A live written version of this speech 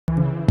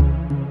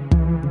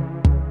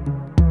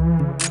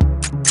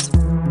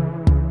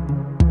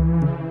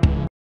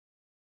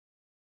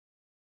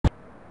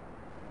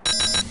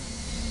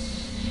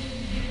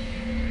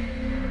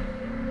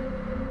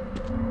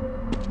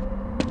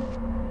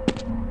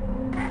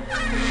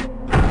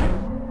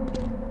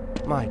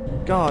My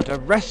God, a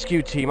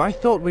rescue team. I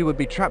thought we would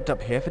be trapped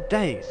up here for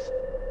days.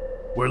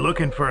 We're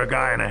looking for a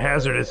guy in a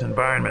hazardous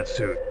environment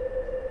suit.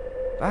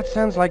 That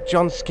sounds like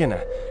John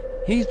Skinner.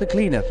 He's the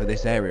cleaner for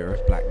this area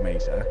of Black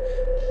Mesa.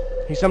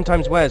 He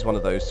sometimes wears one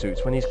of those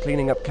suits when he's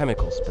cleaning up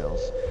chemical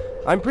spills.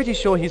 I'm pretty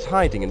sure he's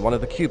hiding in one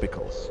of the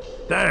cubicles.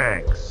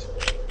 Thanks.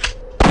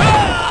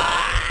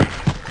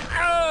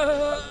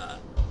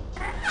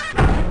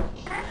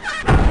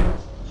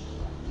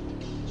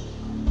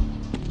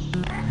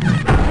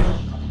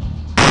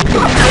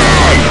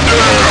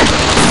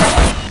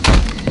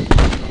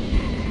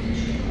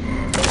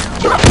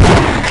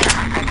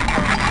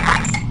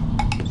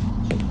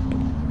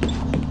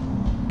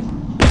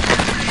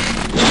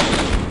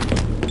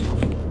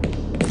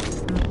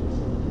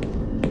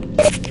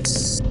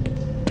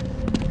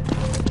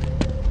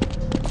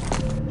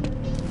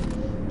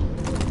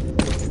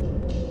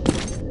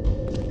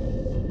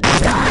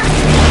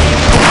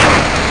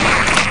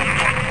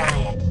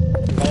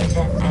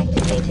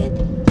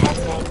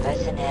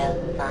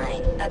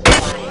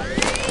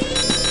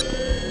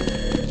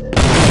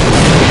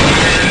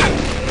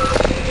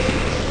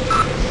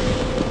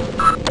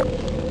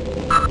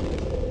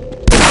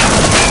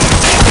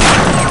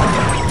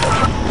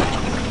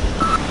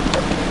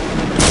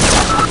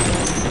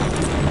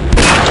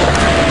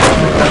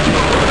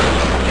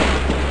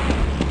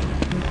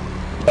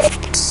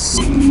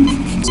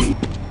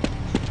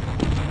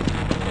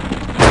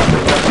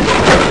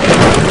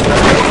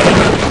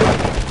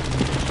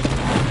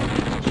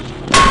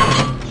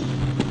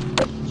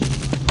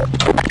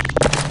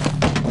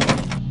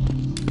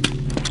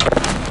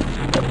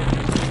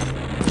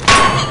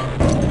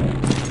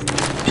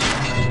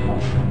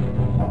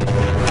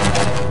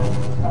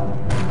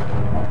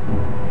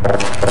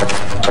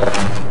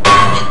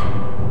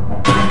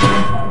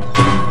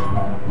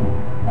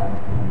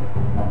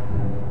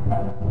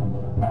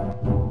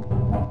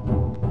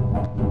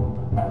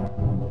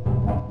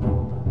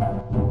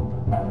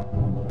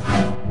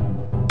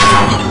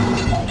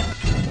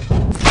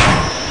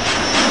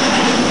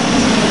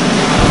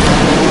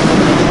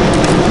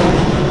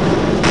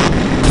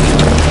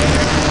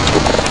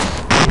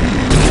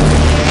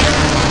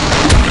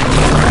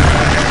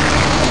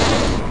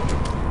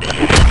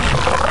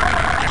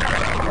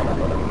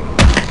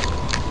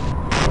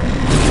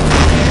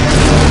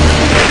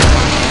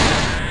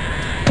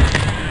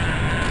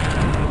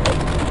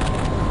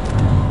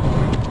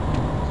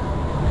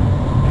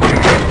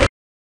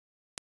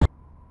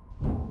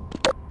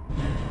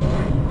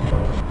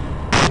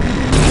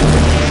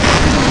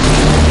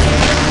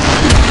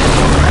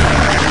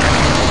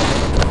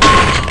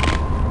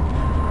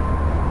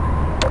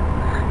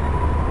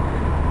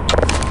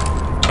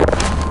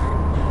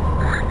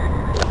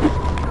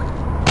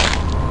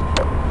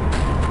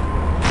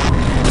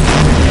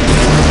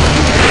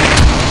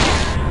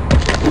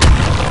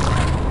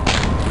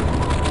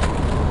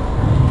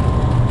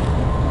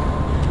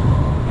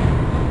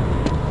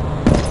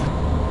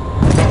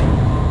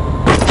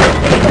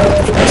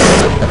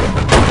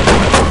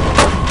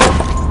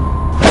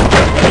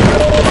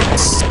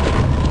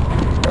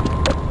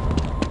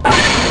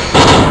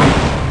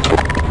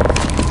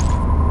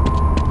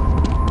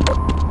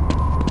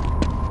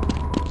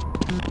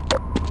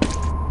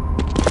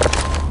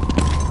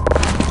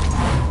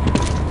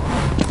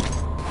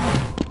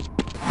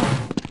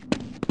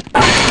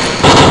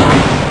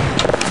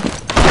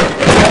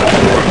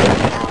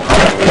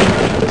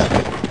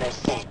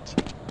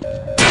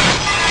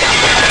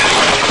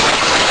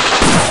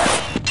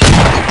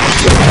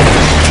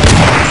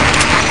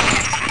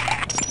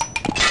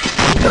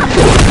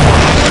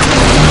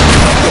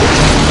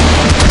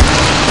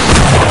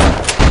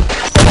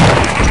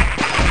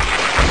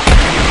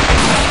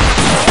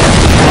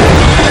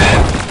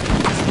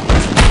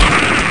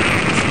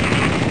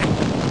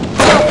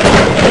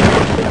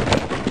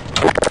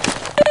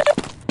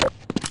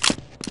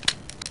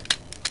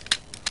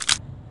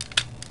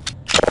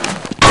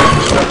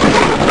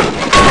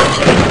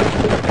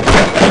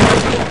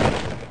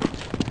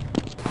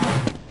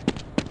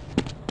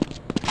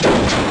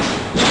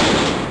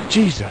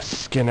 Jesus,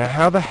 Skinner,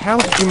 how the hell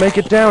did you make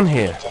it down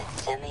here?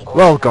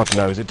 Well, God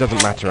knows, it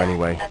doesn't matter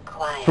anyway.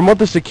 From what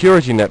the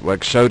security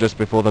network showed us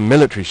before the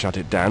military shut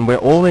it down, we're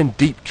all in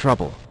deep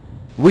trouble.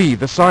 We,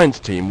 the science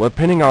team, were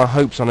pinning our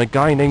hopes on a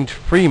guy named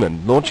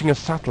Freeman launching a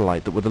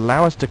satellite that would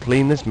allow us to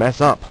clean this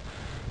mess up.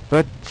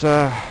 But,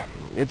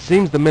 it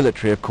seems the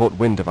military have caught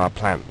wind of our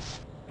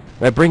plans.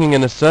 They're bringing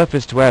in a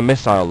surface-to-air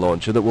missile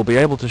launcher that will be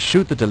able to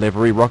shoot the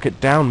delivery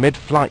rocket down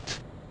mid-flight.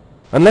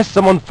 Unless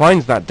someone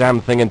finds that damn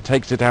thing and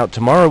takes it out,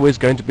 tomorrow is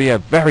going to be a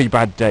very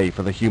bad day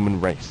for the human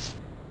race.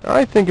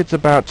 I think it's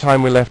about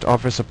time we left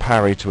Officer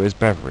Parry to his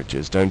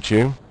beverages, don't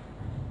you?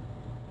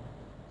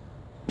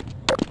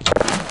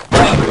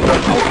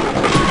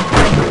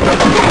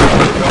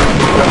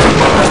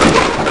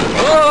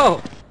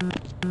 Whoa!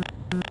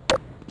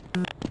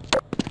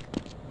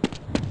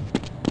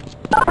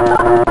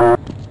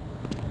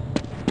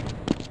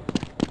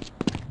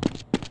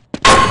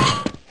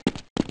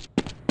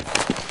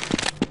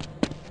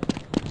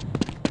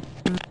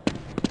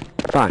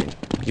 Fine.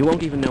 You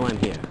won't even know I'm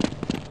here.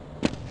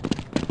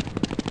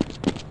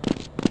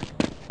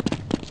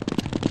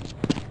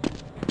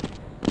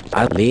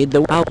 I'll lead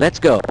the... let's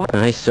go.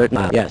 I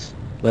certainly... yes,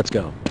 let's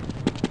go.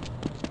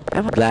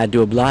 I'm glad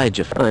to oblige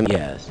if I'm...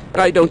 yes.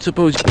 I don't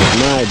suppose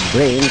my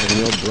brains and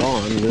your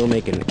brawn will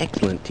make an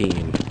excellent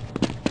team.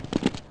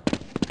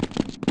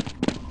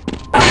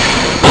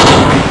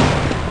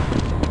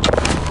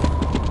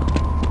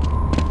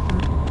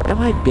 Have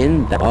I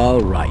been...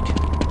 all right.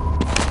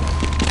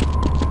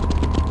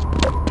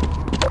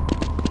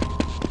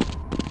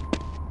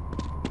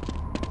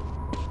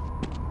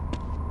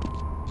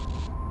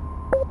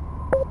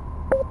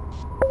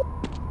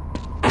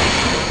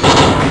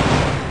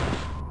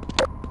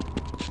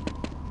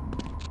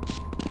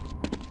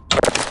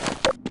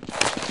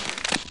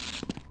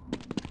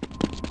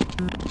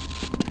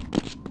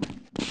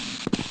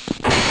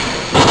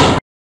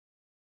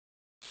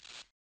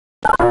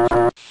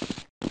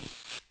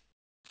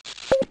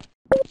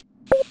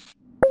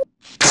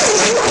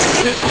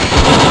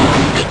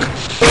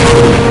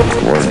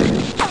 Warning,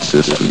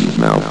 system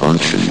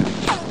malfunction,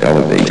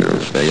 elevator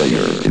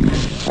failure in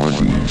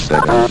 20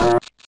 seconds.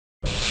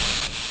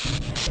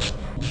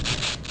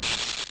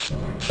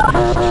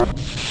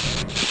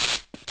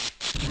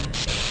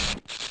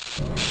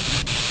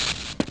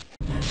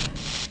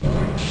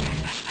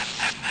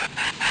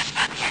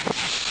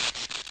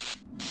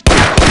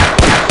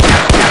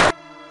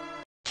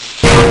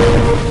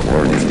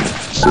 Warning,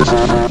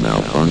 system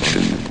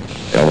malfunction,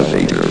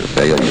 elevator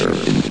failure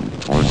in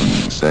 20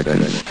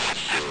 seconds.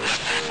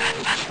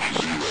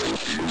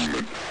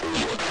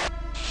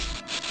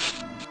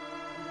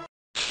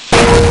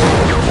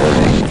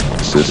 Warning,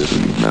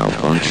 system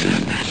malfunction,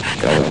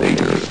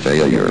 elevator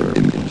failure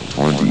in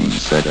 20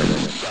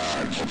 seconds.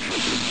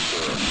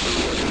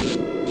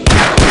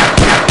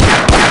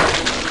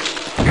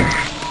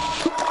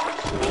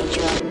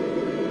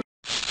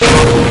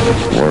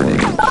 Warning,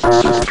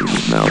 system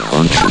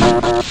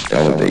malfunction,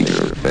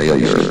 elevator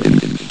failure in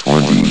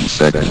 20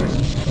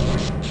 seconds.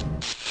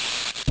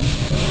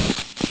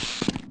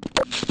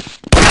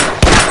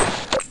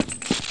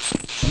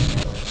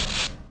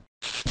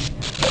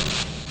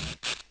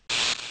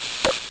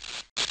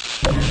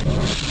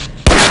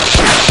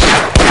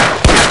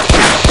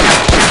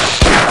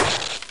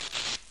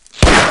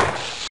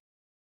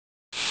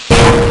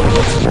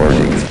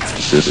 Warning,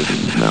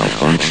 system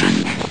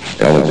malfunction,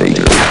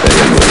 elevator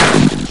failure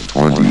in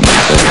 20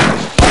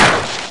 seconds.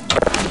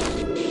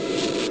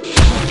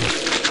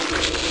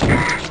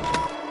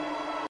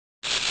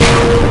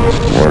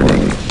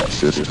 Warning,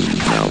 system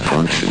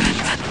malfunction,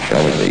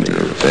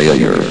 elevator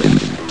failure in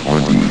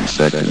 20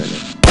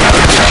 seconds.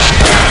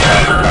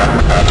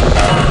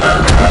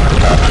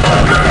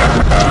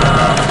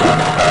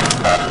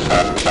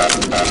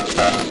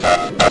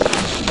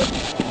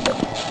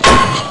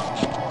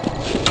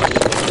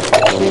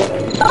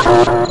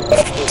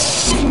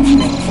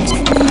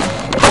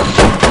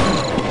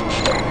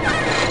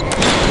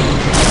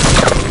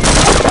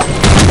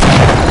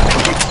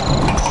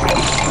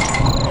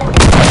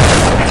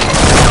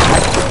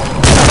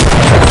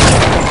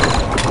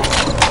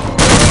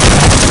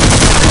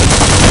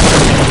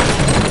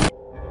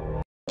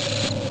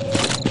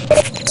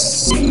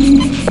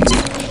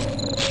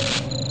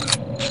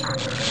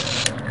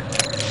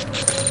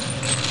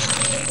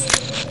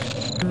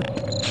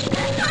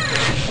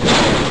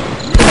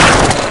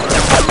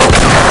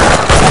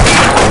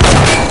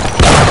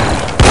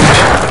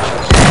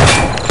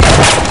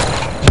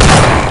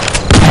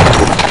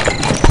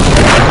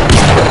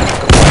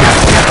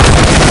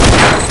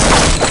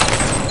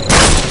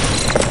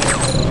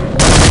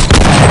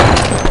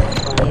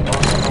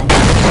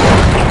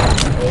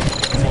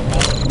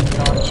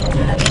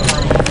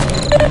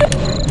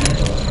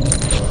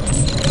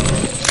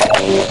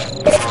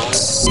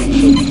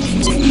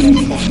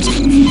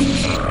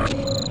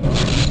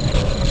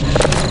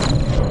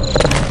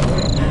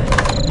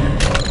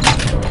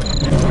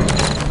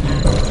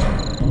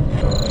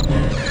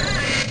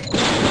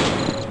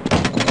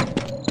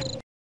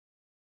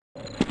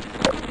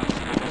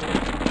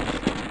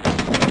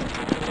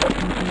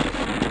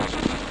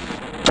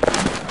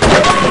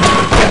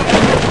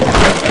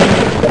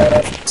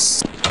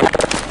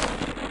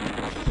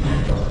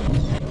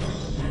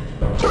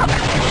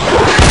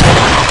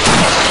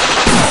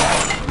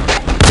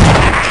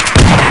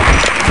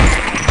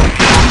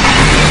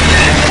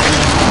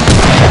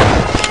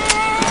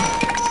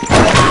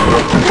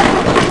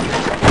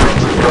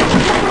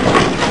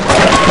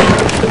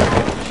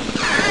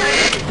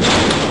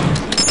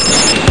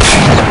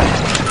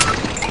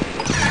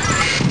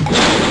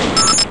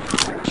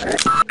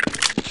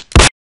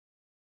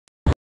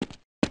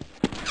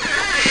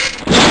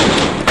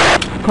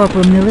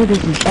 Corporal Miller,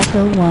 this is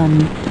Echo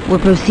 1. We're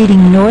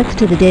proceeding north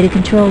to the Data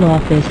Control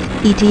Office.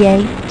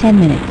 ETA, 10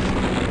 minutes.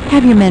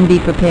 Have your men be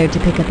prepared to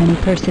pick up any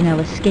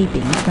personnel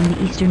escaping from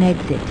the eastern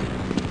exit.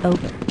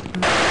 Over.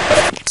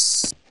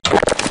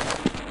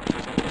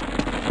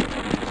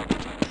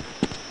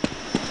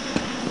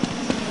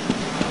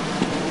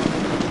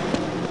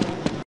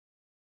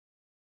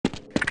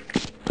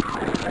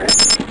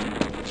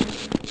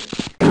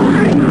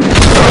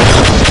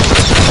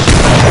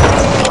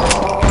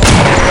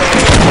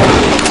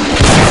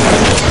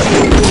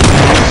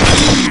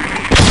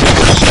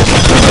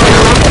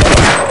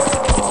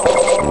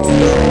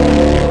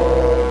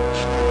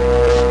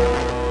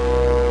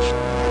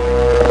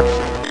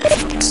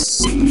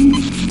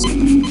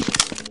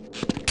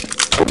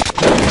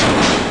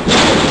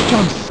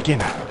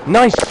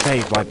 Nice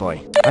save, my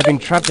boy. I've been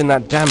trapped in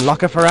that damn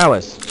locker for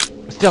hours.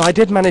 Still, I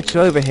did manage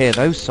to overhear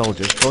those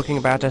soldiers talking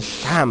about a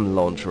SAM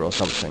launcher or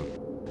something.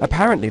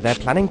 Apparently, they're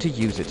planning to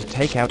use it to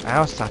take out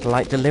our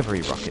satellite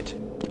delivery rocket.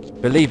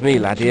 Believe me,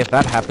 laddie, if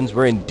that happens,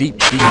 we're in deep,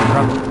 deep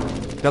trouble.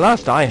 The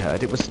last I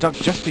heard, it was stuck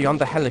just beyond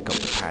the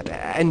helicopter pad,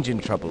 engine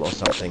trouble or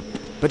something,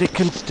 but it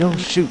can still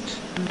shoot.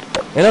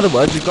 In other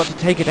words, we've got to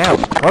take it out,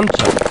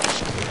 pronto.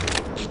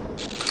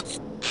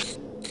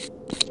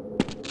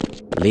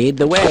 Lead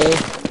the way.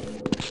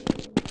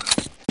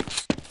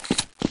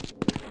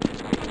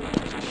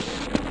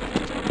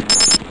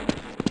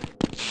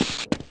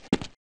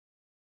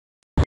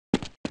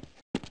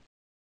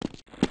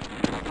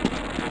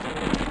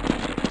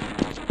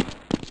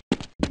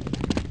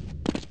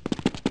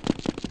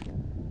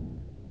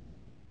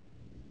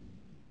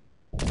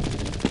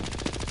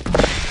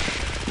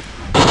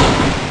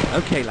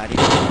 Okay, laddie,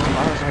 as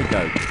far as I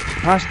go.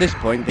 Past this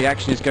point, the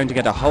action is going to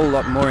get a whole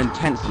lot more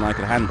intense than I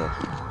could handle.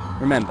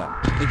 Remember,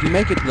 if you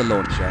make it to the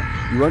launcher,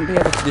 you won't be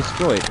able to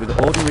destroy it with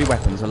ordinary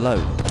weapons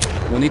alone.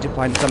 You'll need to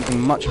find something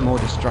much more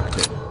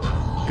destructive.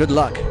 Good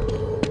luck.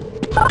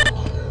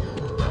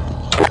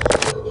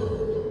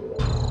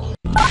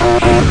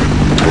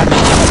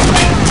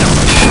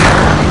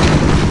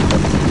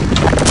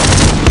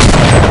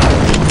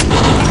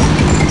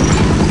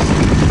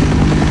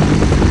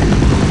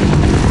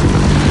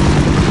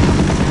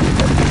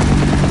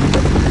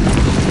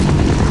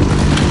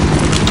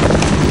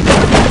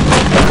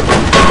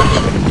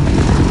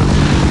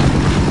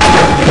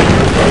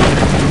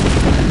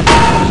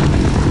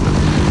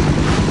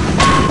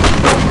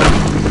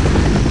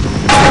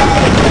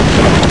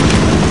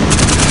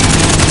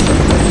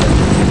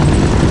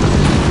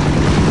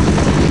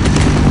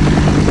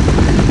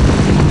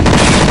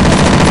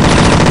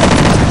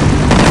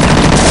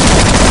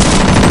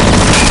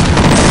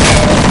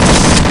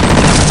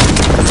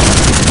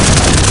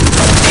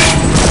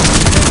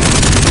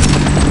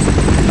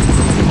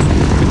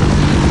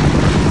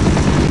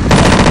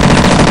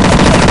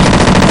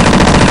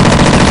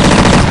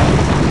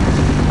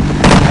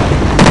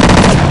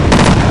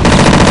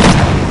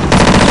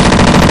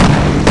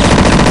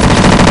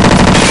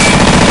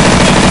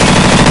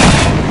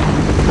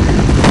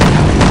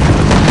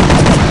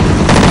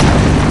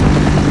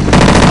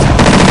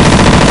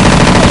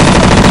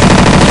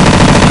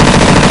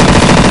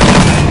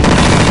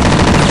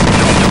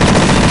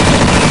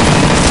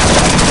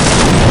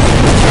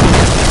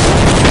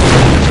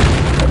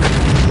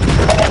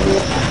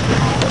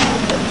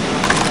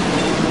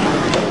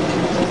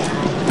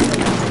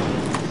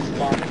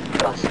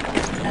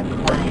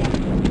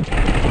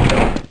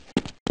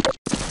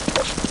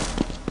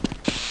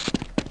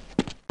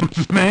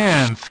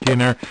 Man,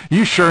 Skinner,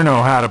 you sure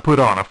know how to put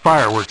on a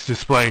fireworks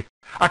display.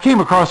 I came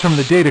across from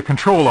the data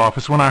control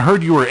office when I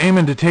heard you were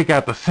aiming to take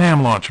out the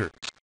SAM launcher.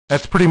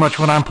 That's pretty much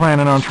what I'm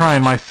planning on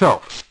trying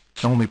myself.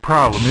 The only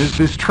problem is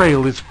this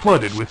trail is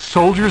flooded with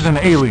soldiers and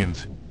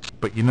aliens.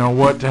 But you know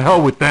what? To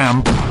hell with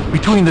them.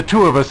 Between the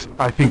two of us,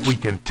 I think we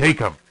can take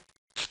them.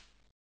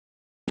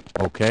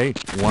 Okay,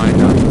 why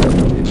not?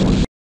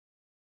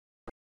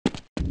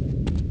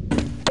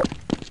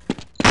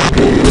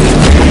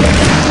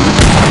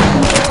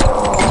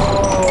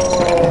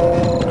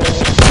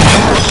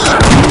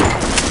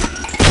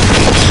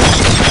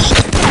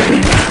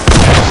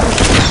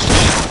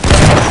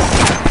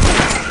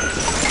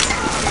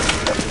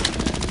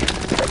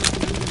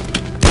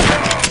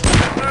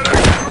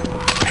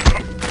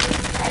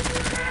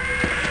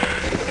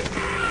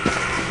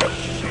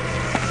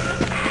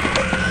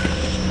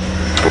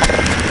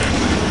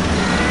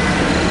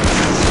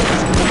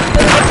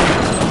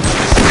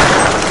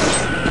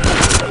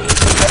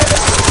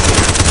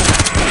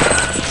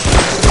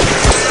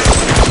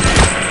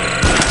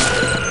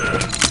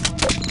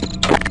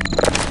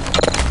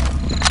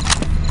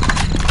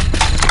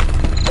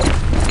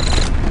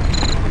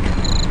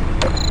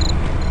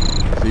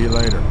 See you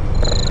later.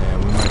 Yeah,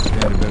 we might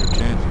stand a better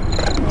chance of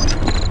this.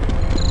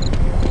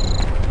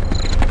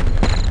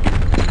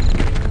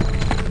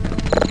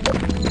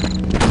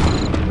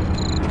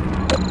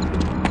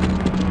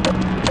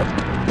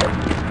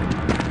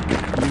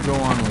 You go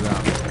on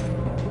without me.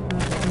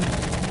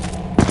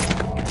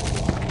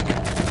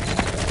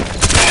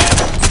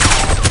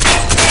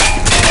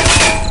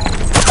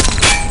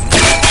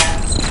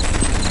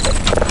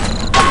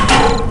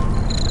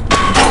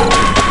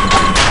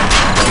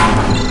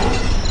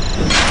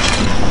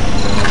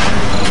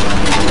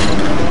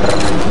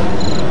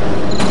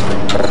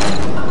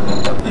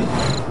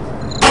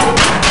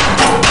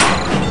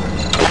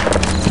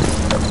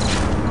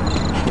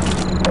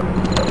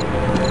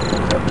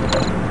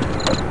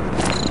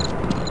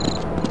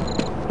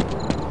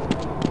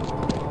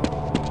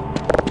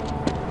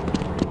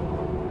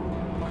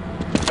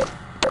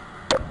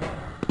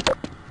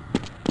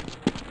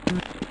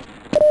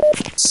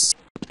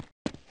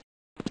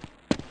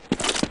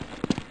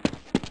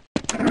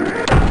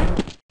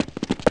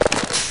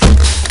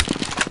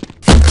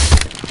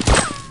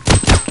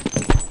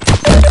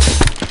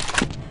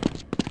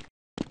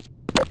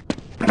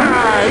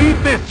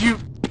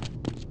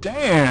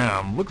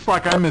 Looks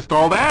like I missed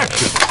all the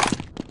action.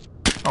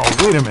 Oh,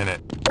 wait a minute.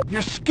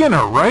 You're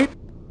Skinner, right?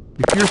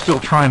 If you're still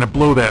trying to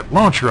blow that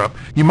launcher up,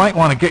 you might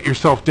want to get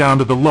yourself down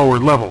to the lower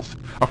levels.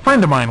 A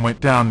friend of mine went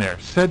down there,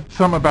 said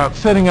something about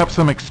setting up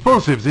some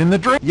explosives in the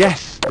drain.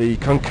 Yes, the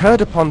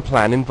concurred-upon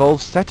plan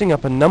involves setting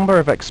up a number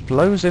of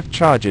explosive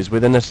charges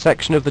within a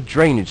section of the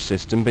drainage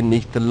system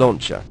beneath the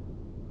launcher.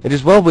 It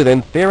is well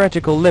within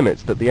theoretical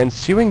limits that the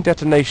ensuing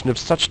detonation of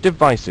such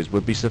devices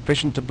would be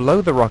sufficient to blow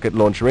the rocket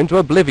launcher into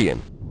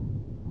oblivion.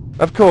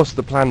 Of course,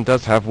 the plan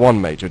does have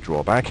one major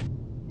drawback.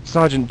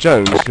 Sergeant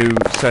Jones, who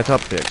set up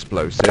the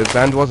explosives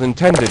and was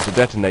intended to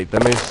detonate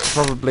them, is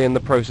probably in the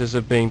process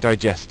of being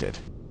digested.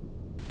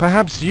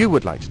 Perhaps you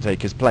would like to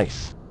take his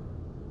place.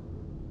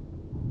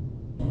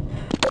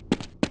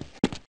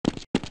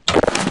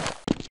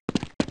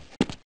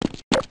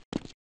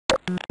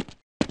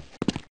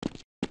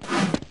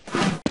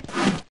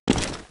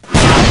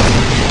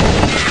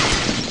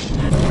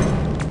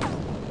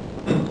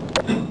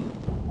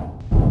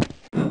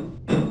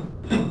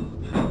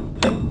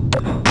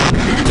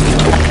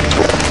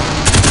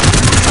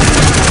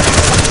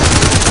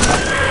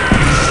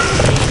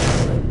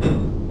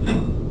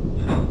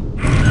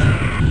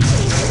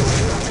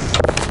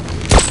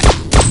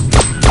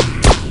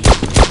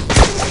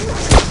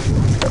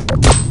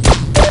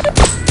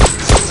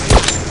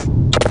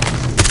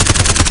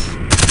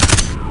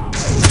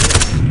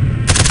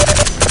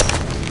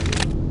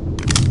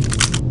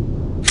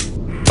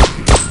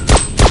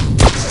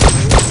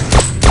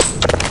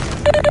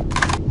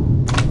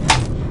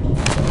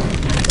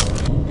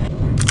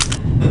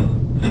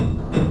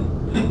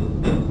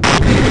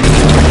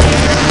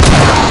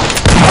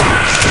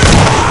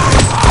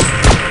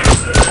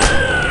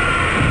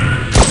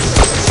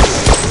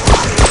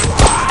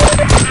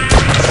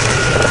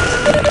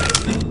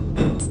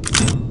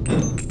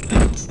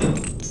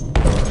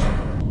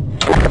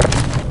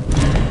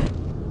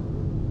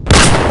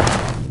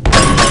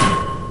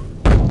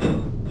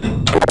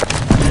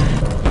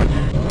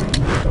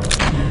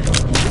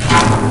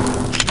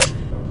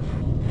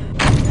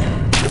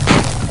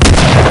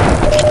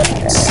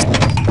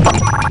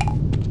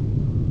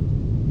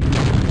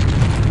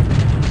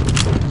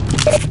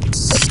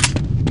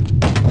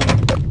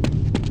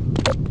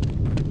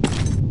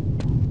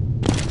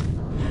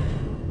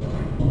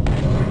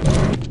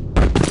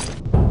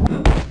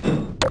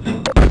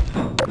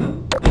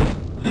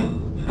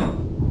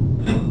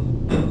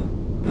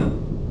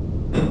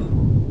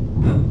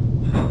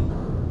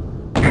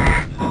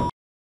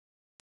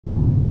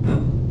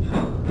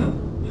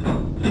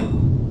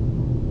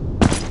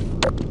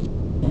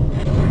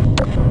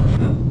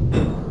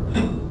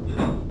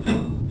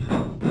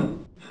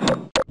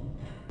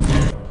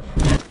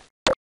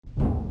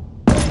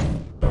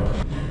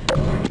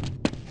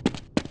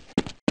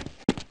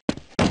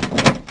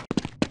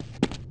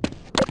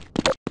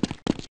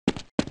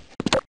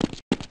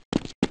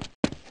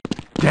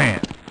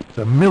 Damn,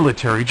 the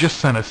military just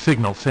sent a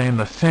signal saying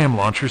the SAM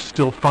launcher's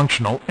still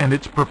functional and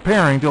it's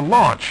preparing to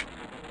launch.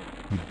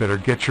 You'd better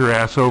get your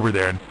ass over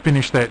there and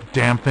finish that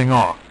damn thing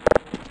off.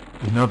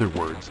 In other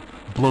words,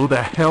 blow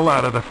the hell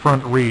out of the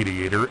front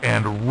radiator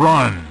and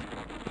run!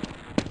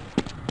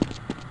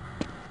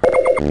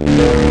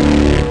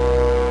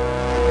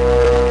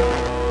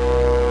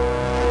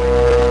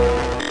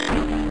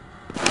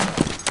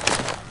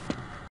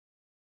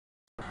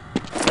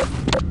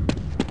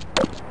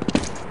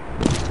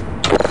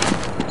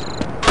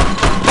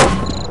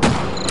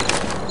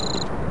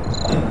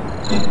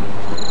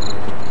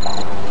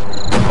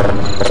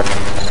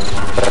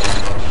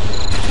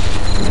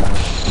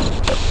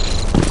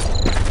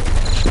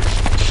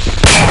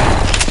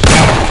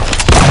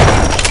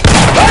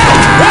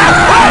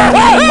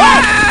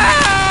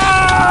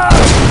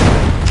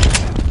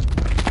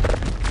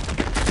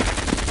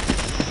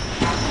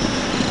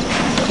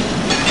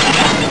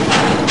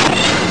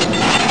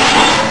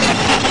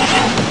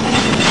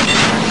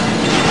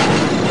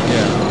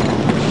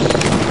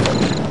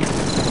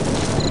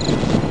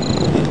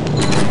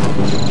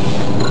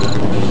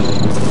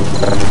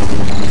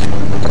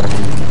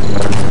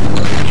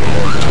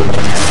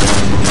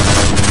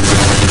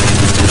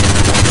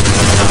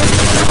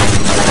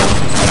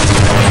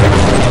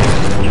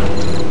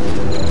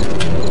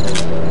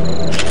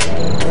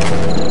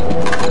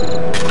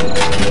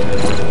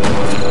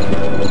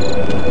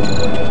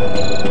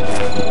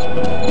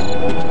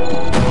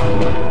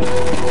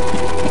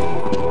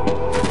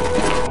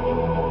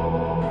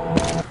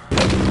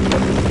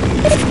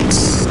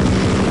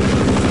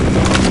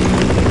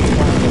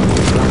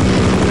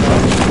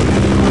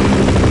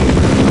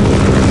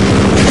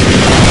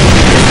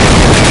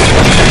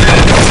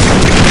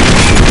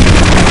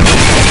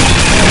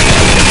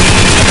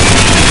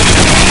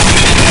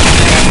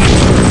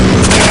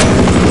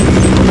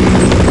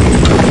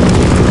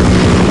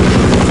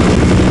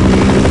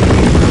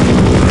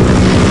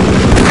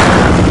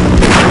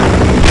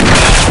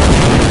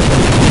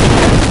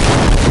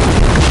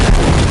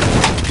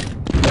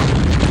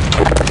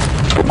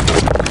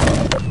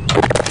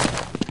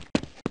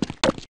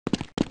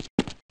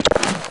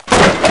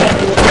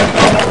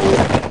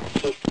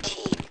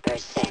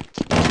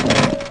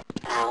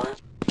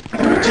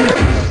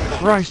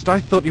 Christ, I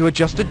thought you were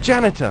just a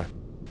janitor.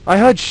 I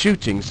heard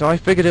shooting, so I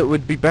figured it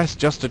would be best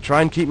just to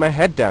try and keep my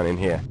head down in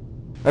here.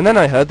 And then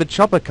I heard the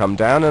chopper come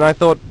down, and I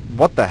thought,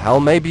 what the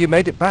hell, maybe you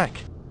made it back.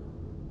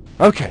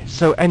 Okay,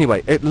 so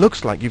anyway, it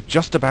looks like you've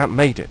just about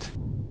made it.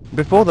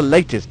 Before the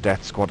latest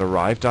death squad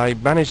arrived, I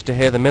managed to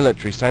hear the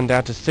military send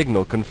out a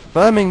signal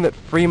confirming that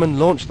Freeman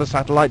launched the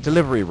satellite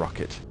delivery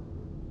rocket.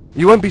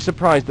 You won't be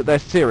surprised that they're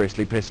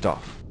seriously pissed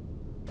off.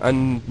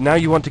 And now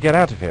you want to get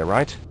out of here,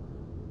 right?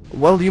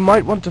 Well, you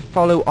might want to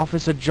follow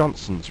Officer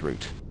Johnson's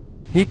route.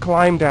 He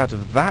climbed out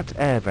of that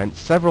air vent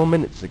several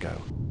minutes ago.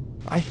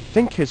 I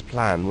think his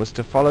plan was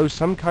to follow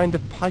some kind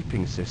of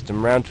piping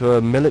system round to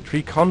a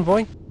military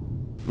convoy.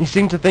 He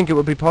seemed to think it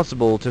would be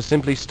possible to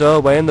simply stow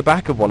away in the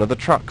back of one of the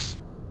trucks.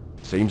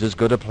 Seems as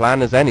good a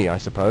plan as any, I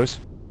suppose.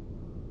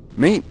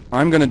 Me,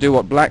 I'm going to do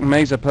what Black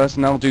Mesa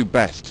personnel do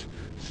best.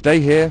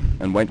 Stay here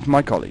and wait for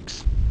my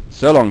colleagues.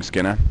 So long,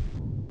 Skinner.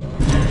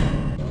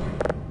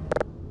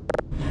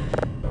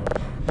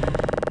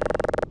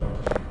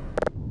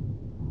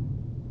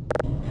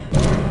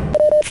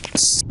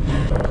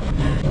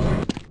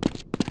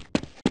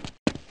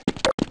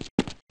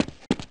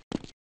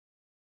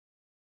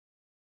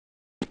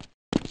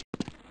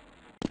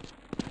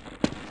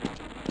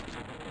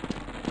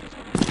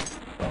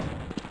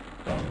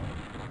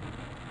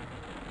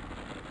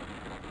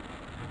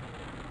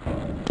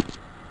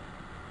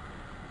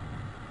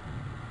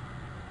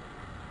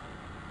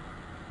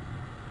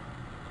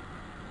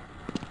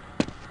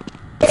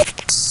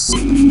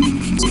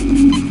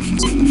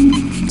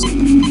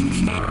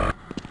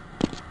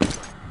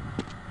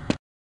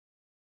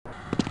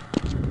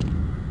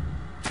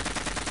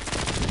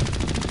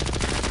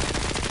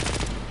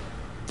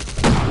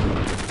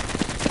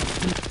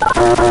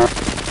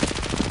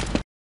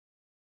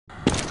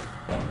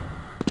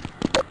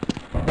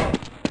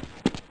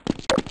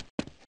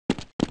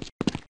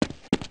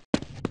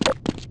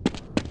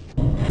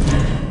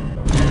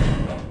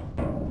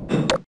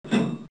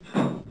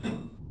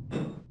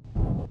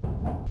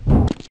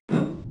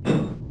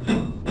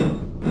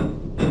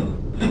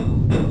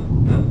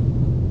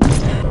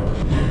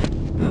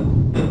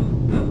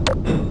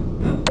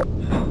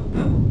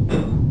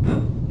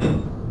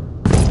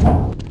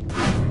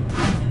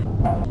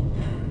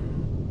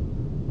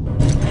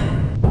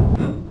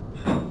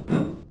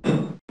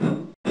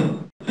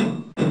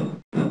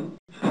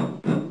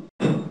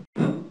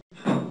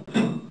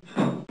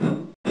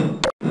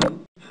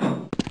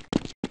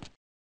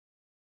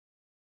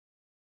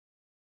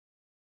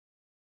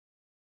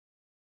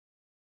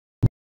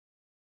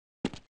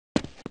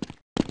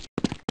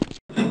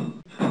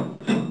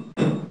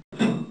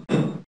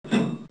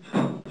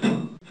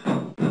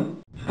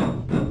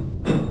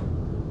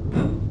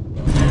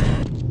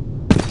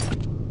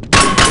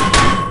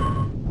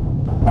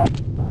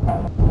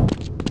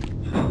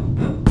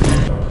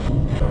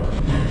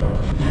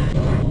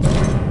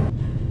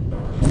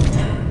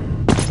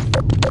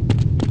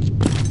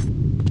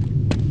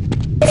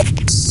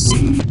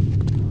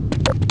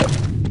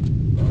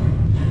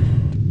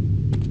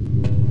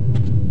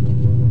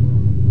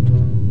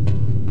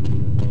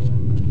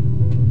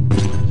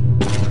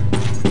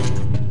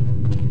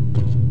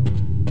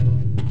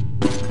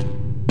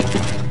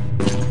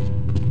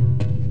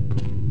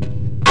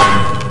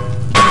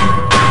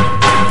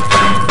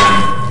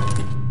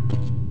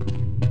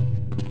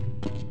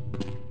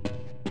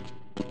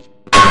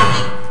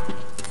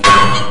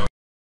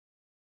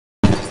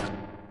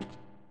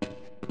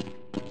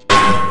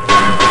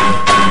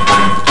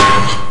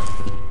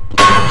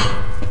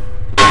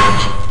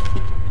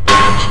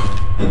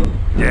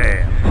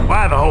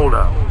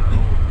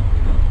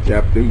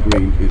 Captain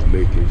Green is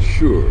making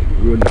sure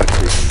we're not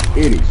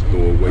taking any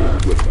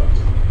stowaways with us.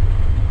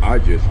 I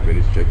just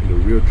finished checking the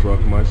rear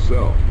truck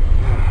myself.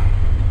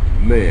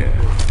 Man,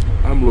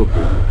 I'm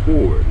looking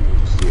forward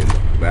to seeing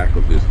the back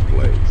of this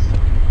place.